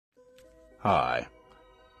Hi,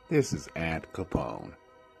 this is Aunt Capone,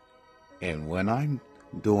 and when I'm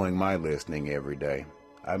doing my listening every day,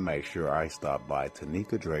 I make sure I stop by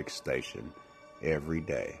Tanika Drake's station every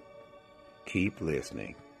day. Keep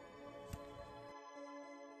listening.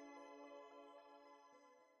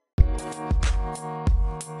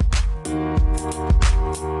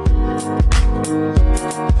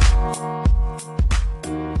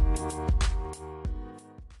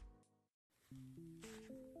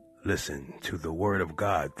 Listen to the word of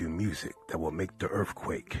God through music that will make the earth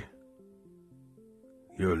quake.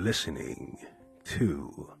 You're listening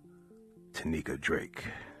to Tanika Drake.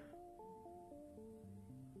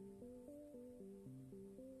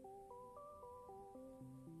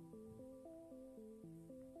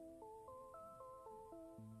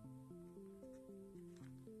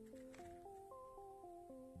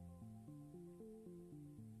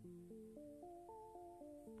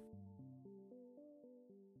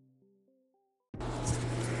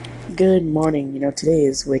 Good morning. Today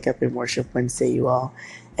is Wake Up and Worship Wednesday, you all.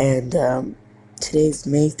 And today's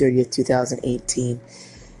May 30th, 2018.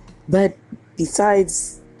 But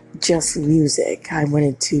besides just music, I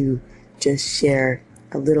wanted to just share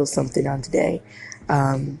a little something on today.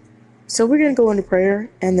 So we're going to go into prayer,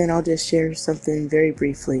 and then I'll just share something very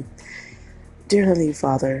briefly. Dear Heavenly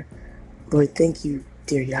Father, Lord, thank you,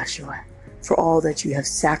 dear Yahshua, for all that you have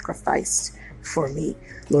sacrificed for me,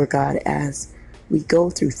 Lord God, as we go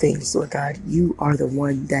through things, Lord God. You are the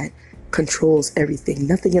one that controls everything.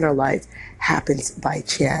 Nothing in our life happens by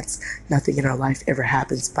chance. Nothing in our life ever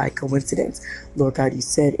happens by coincidence. Lord God, you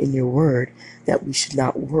said in your word that we should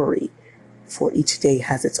not worry, for each day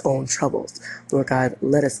has its own troubles. Lord God,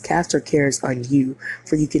 let us cast our cares on you,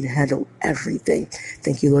 for you can handle everything.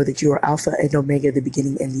 Thank you, Lord, that you are Alpha and Omega, the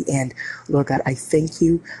beginning and the end. Lord God, I thank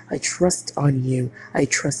you. I trust on you. I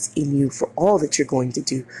trust in you for all that you're going to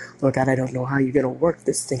do. Lord God, I don't know how you're going to work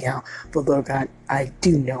this thing out, but Lord God, I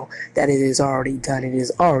do know that it is already done. It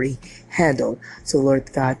is already handled. So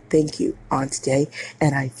Lord God, thank you on today.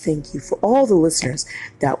 And I thank you for all the listeners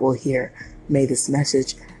that will hear. May this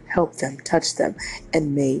message help them, touch them,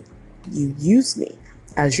 and may you use me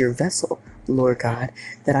as your vessel, Lord God,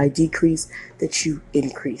 that I decrease, that you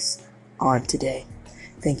increase on today.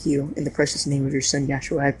 Thank you. In the precious name of your son,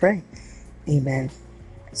 Yahshua, I pray. Amen.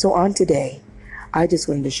 So on today, I just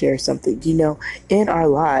wanted to share something. In our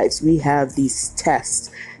lives, we have these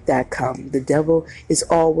tests that come. The devil is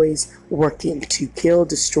always working to kill,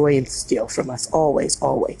 destroy, and steal from us. Always,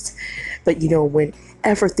 always. But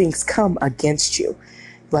whenever things come against you,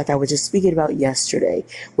 like I was just speaking about yesterday,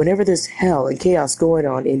 whenever there's hell and chaos going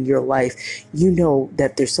on in your life, you know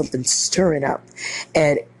that there's something stirring up,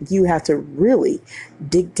 and you have to really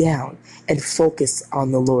dig down and focus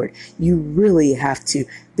on the Lord. You really have to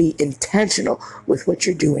be intentional with what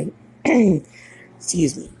you're doing.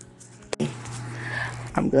 Excuse me.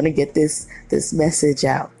 I'm going to get this message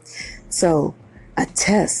out. So, a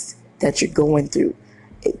test that you're going through,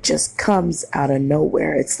 it just comes out of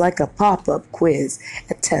nowhere. It's like a pop-up quiz,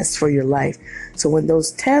 a test for your life. So when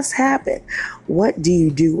those tests happen, what do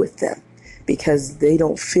you do with them? Because they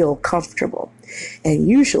don't feel comfortable. And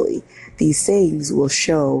usually these sayings will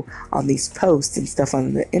show on these posts and stuff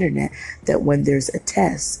on the internet that when there's a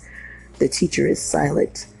test, the teacher is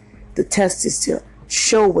silent. The test is to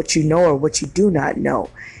show what you know or what you do not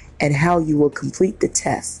know and how you will complete the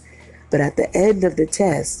test. But at the end of the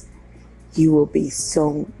test, you will be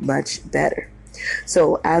so much better.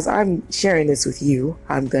 So as I'm sharing this with you,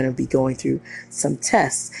 I'm going to be going through some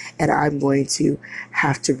tests, and I'm going to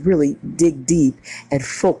have to really dig deep and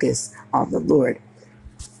focus on the Lord.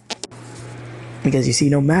 Because you see,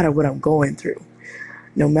 no matter what I'm going through,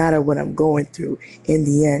 in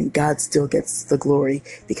the end, God still gets the glory,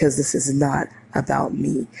 because this is not about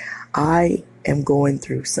me. I am going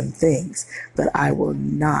through some things, but I will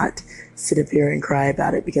not sit up here and cry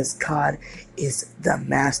about it, because God is the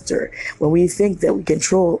master. When we think that we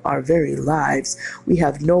control our very lives, we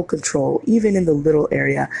have no control. Even in the little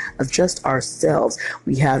area of just ourselves,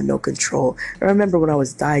 we have no control. I remember when I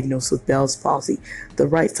was diagnosed with Bell's palsy, the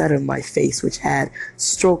right side of my face, which had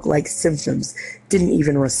stroke-like symptoms, didn't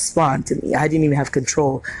even respond to me. I didn't even have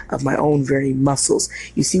control of my own very muscles.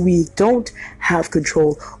 You see, we don't have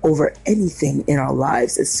control over anything in our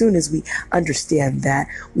lives. As soon as we understand that,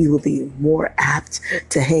 we will be more apt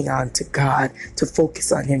to hang on to God, to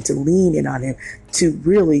focus on Him, to lean in on Him, to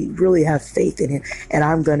really, really have faith in him. And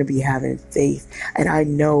I'm going to be having faith. And I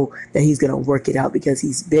know that he's going to work it out because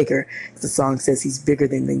he's bigger. The song says he's bigger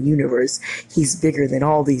than the universe. He's bigger than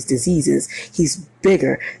all these diseases. He's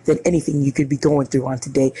bigger than anything you could be going through on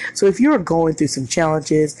today. So if you're going through some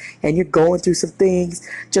challenges and you're going through some things,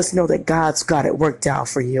 just know that God's got it worked out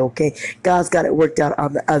for you, okay? God's got it worked out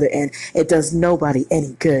on the other end. It does nobody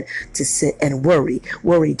any good to sit and worry.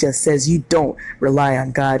 Worry just says you don't rely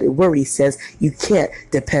on God. Worry says you can't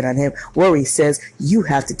depend on him. Worry says you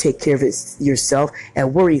have to take care of it yourself.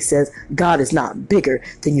 And worry says God is not bigger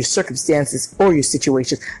than your circumstances or your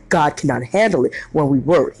situations. God cannot handle it when we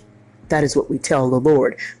worry. That is what we tell the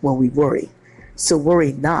Lord when we worry. So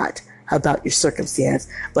worry not about your circumstance,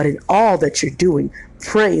 but in all that you're doing,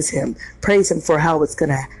 praise him. Praise him for how it's going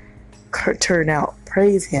to turn out.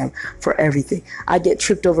 Praise him for everything. I get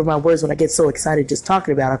tripped over my words when I get so excited just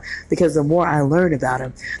talking about him, because the more I learn about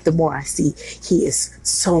him, the more I see he is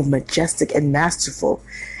so majestic and masterful.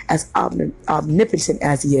 As omnipotent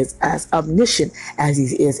as he is, as omniscient as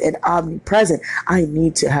he is, and omnipresent, I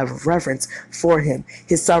need to have reverence for him.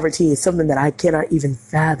 His sovereignty is something that I cannot even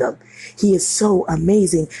fathom. He is so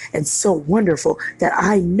amazing and so wonderful that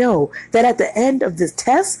I know that at the end of this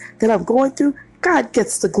test that I'm going through, God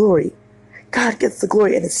gets the glory. God gets the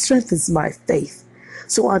glory, and it strengthens my faith.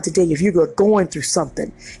 So on today, if you're going through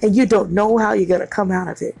something and you don't know how you're going to come out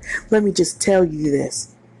of it, let me just tell you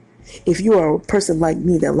this. If you are a person like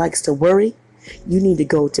me that likes to worry, you need to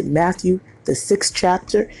go to Matthew, the 6th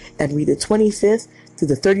chapter, and read the 25th through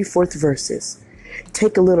the 34th verses.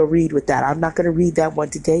 Take a little read with that. I'm not going to read that one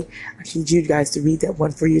today. I need you guys to read that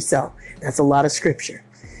one for yourself. That's a lot of scripture.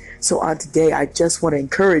 So on today, I just want to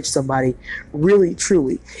encourage somebody, really,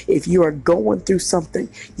 truly, if you are going through something,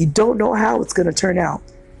 you don't know how it's going to turn out.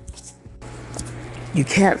 You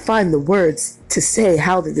can't find the words to say,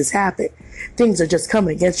 how did this happen? Things are just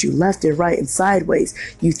coming against you left and right and sideways.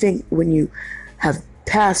 You think when you have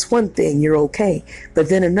passed one thing, you're okay. But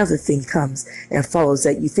then another thing comes and follows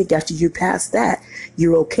that. You think after you pass that,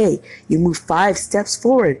 you're okay. You move 5 steps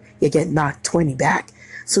forward, you get knocked 20 back.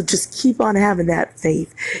 So just keep on having that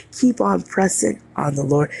faith. Keep on pressing on the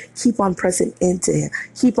Lord. Keep on pressing into him.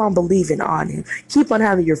 Keep on believing on him. Keep on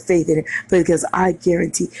having your faith in him, because I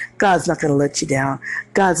guarantee God's not going to let you down.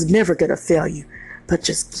 God's never going to fail you. But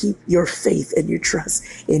just keep your faith and your trust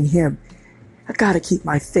in him. I got to keep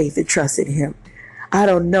my faith and trust in him. I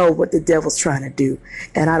don't know what the devil's trying to do,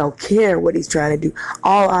 and I don't care what he's trying to do.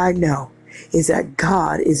 All I know is that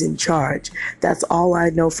God is in charge. That's all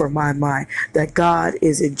I know for my mind, that God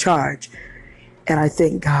is in charge. And I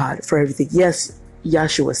thank God for everything. Yes,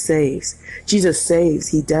 Yeshua saves. Jesus saves.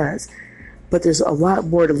 He does. But there's a lot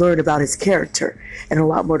more to learn about his character, and a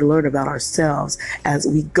lot more to learn about ourselves as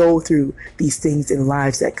we go through these things in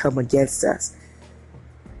lives that come against us.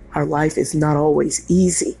 Our life is not always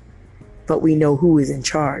easy, but we know who is in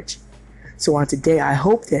charge. So on today, I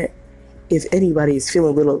hope that if anybody is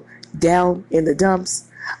feeling a little down in the dumps,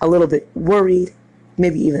 a little bit worried,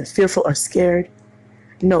 maybe even fearful or scared,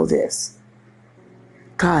 know this: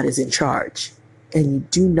 God is in charge, and you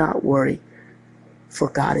do not worry. For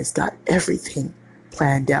God has got everything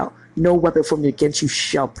planned out. No weapon formed against you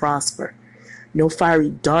shall prosper. No fiery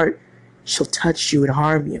dart shall touch you and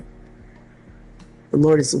harm you. The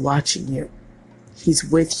Lord is watching you. He's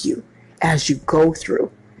with you as you go through.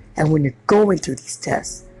 And when you're going through these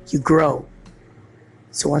tests, you grow.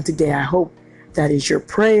 So on today, I hope that is your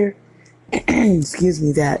prayer. Excuse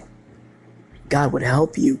me, that God would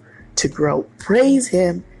help you to grow. Praise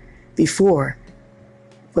him before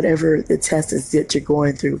whatever the test is that you're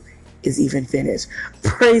going through is even finished.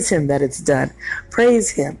 Praise him that it's done. Praise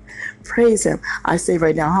him. Praise him. I say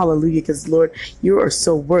right now, hallelujah, because Lord, you are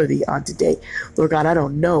so worthy on today. Lord God, I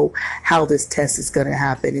don't know how this test is going to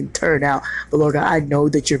happen and turn out, but Lord God, I know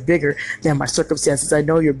that you're bigger than my circumstances. I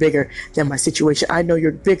know you're bigger than my situation. I know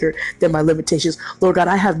you're bigger than my limitations. Lord God,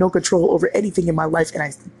 I have no control over anything in my life, and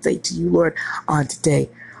I say to you, Lord, on today,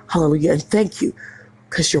 hallelujah, and thank you,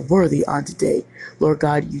 because you're worthy on today. Lord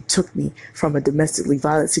God, you took me from a domestically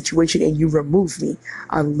violent situation and you removed me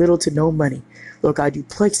on little to no money. Lord God, you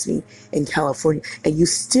placed me in California and you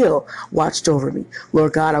still watched over me.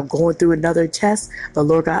 Lord God, I'm going through another test, but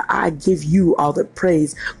Lord God, I give you all the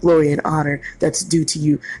praise, glory, and honor that's due to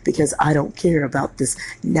you, because I don't care about this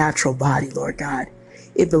natural body, Lord God.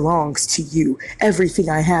 It belongs to you. Everything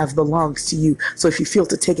I have belongs to you. So if you feel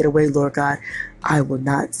to take it away, Lord God, I will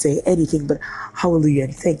not say anything but hallelujah.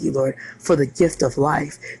 And thank you, Lord, for the gift of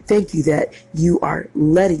life. Thank you that you are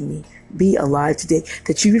letting me be alive today,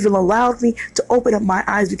 that you even allowed me to open up my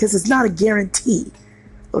eyes, because it's not a guarantee.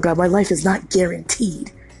 Lord God, my life is not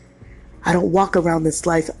guaranteed. I don't walk around this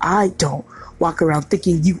life. I don't walk around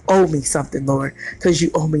thinking you owe me something, Lord, because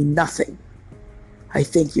you owe me nothing. I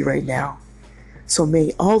thank you right now. So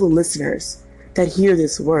may all the listeners that hear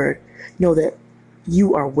this word know that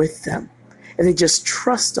you are with them. And they just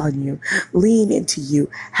trust on you, lean into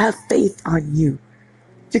you, have faith on you.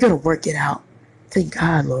 You're going to work it out. Thank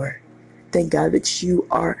God, Lord. Thank God that you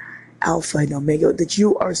are Alpha and Omega, that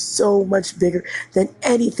you are so much bigger than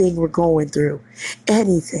anything we're going through.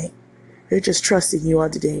 Anything. They're just trusting you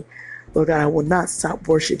on today. Lord God, I will not stop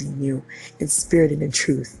worshiping you in spirit and in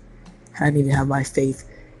truth. And I need to have my faith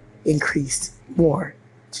increased more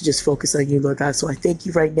to just focus on you, Lord God. So I thank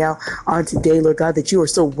you right now on today, Lord God, that you are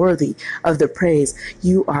so worthy of the praise.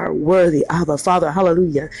 You are worthy. Abba, Father,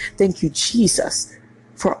 hallelujah. Thank you, Jesus,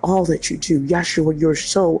 for all that you do. Yahshua, you're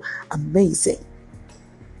so amazing.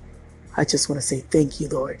 I just want to say thank you,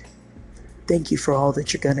 Lord. Thank you for all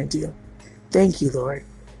that you're going to do. Thank you, Lord,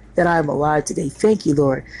 that I am alive today. Thank you,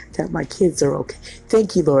 Lord, that my kids are okay.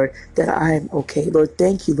 Thank you, Lord, that I am okay. Lord,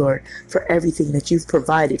 thank you, Lord, for everything that you've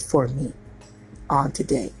provided for me on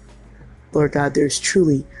today. Lord God, there's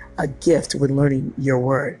truly a gift when learning your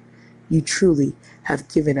word. You truly have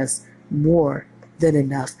given us more than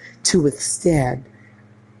enough to withstand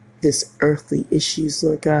this earthly issues,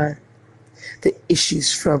 Lord God, the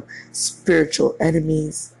issues from spiritual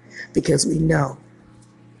enemies, because we know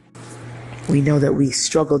that we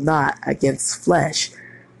struggle not against flesh,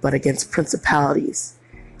 but against principalities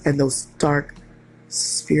and those dark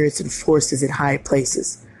spirits and forces in high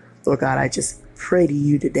places. Lord God, I just pray to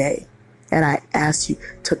you today, and I ask you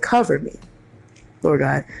to cover me, Lord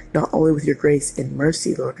God, not only with your grace and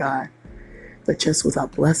mercy, Lord God, but just with a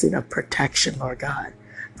blessing of protection, Lord God.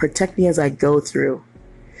 Protect me as I go through.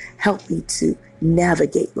 Help me to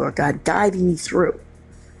navigate, Lord God, guiding me through.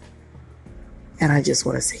 And I just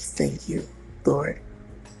want to say thank you, Lord.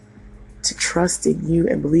 To trust in you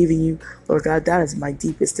and believe in you, Lord God, that is my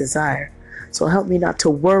deepest desire. So help me not to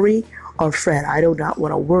worry or fret. I do not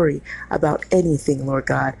want to worry about anything, Lord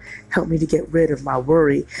God. Help me to get rid of my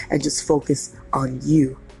worry and just focus on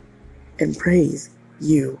you and praise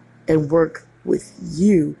you and work with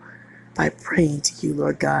you by praying to you,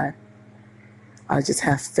 Lord God. I just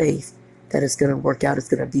have faith that it's going to work out. It's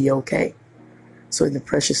going to be okay. So in the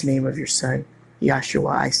precious name of your Son,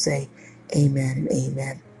 Yahshua, I say amen and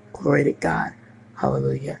amen. Glory to God.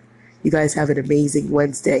 Hallelujah. You guys have an amazing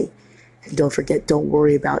Wednesday. And don't forget, don't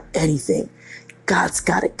worry about anything. God's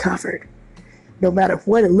got it covered. No matter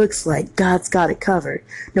what it looks like, God's got it covered.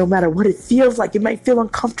 No matter what it feels like, it might feel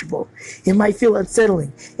uncomfortable. It might feel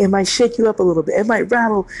unsettling. It might shake you up a little bit. It might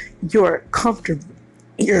rattle your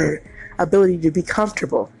ability to be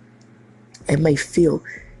comfortable. It may feel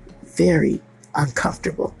very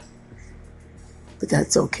uncomfortable. But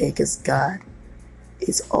that's okay, because God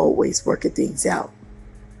is always working things out.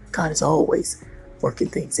 God is always working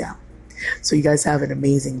things out. So you guys have an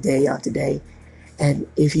amazing day on today. And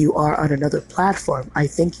if you are on another platform, I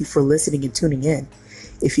thank you for listening and tuning in.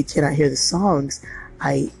 If you cannot hear the songs,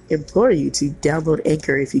 I implore you to download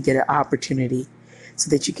Anchor if you get an opportunity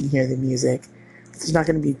so that you can hear the music. There's not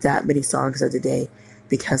going to be that many songs of the day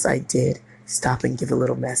because I did stop and give a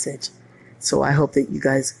little message. So I hope that you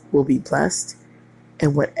guys will be blessed.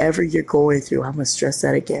 And whatever you're going through, I'm going to stress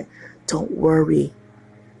that again. Don't worry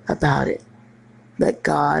about it. Let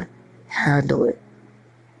God handle it.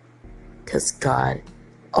 Because God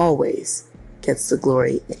always gets the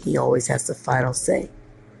glory and he always has the final say.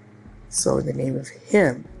 So in the name of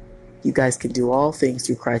him, you guys can do all things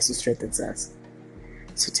through Christ who strengthens us.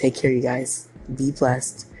 So take care, you guys. Be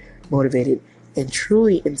blessed, motivated, and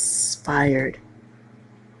truly inspired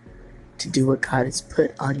to do what God has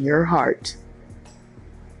put on your heart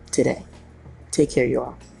today. Take care, you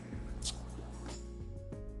all.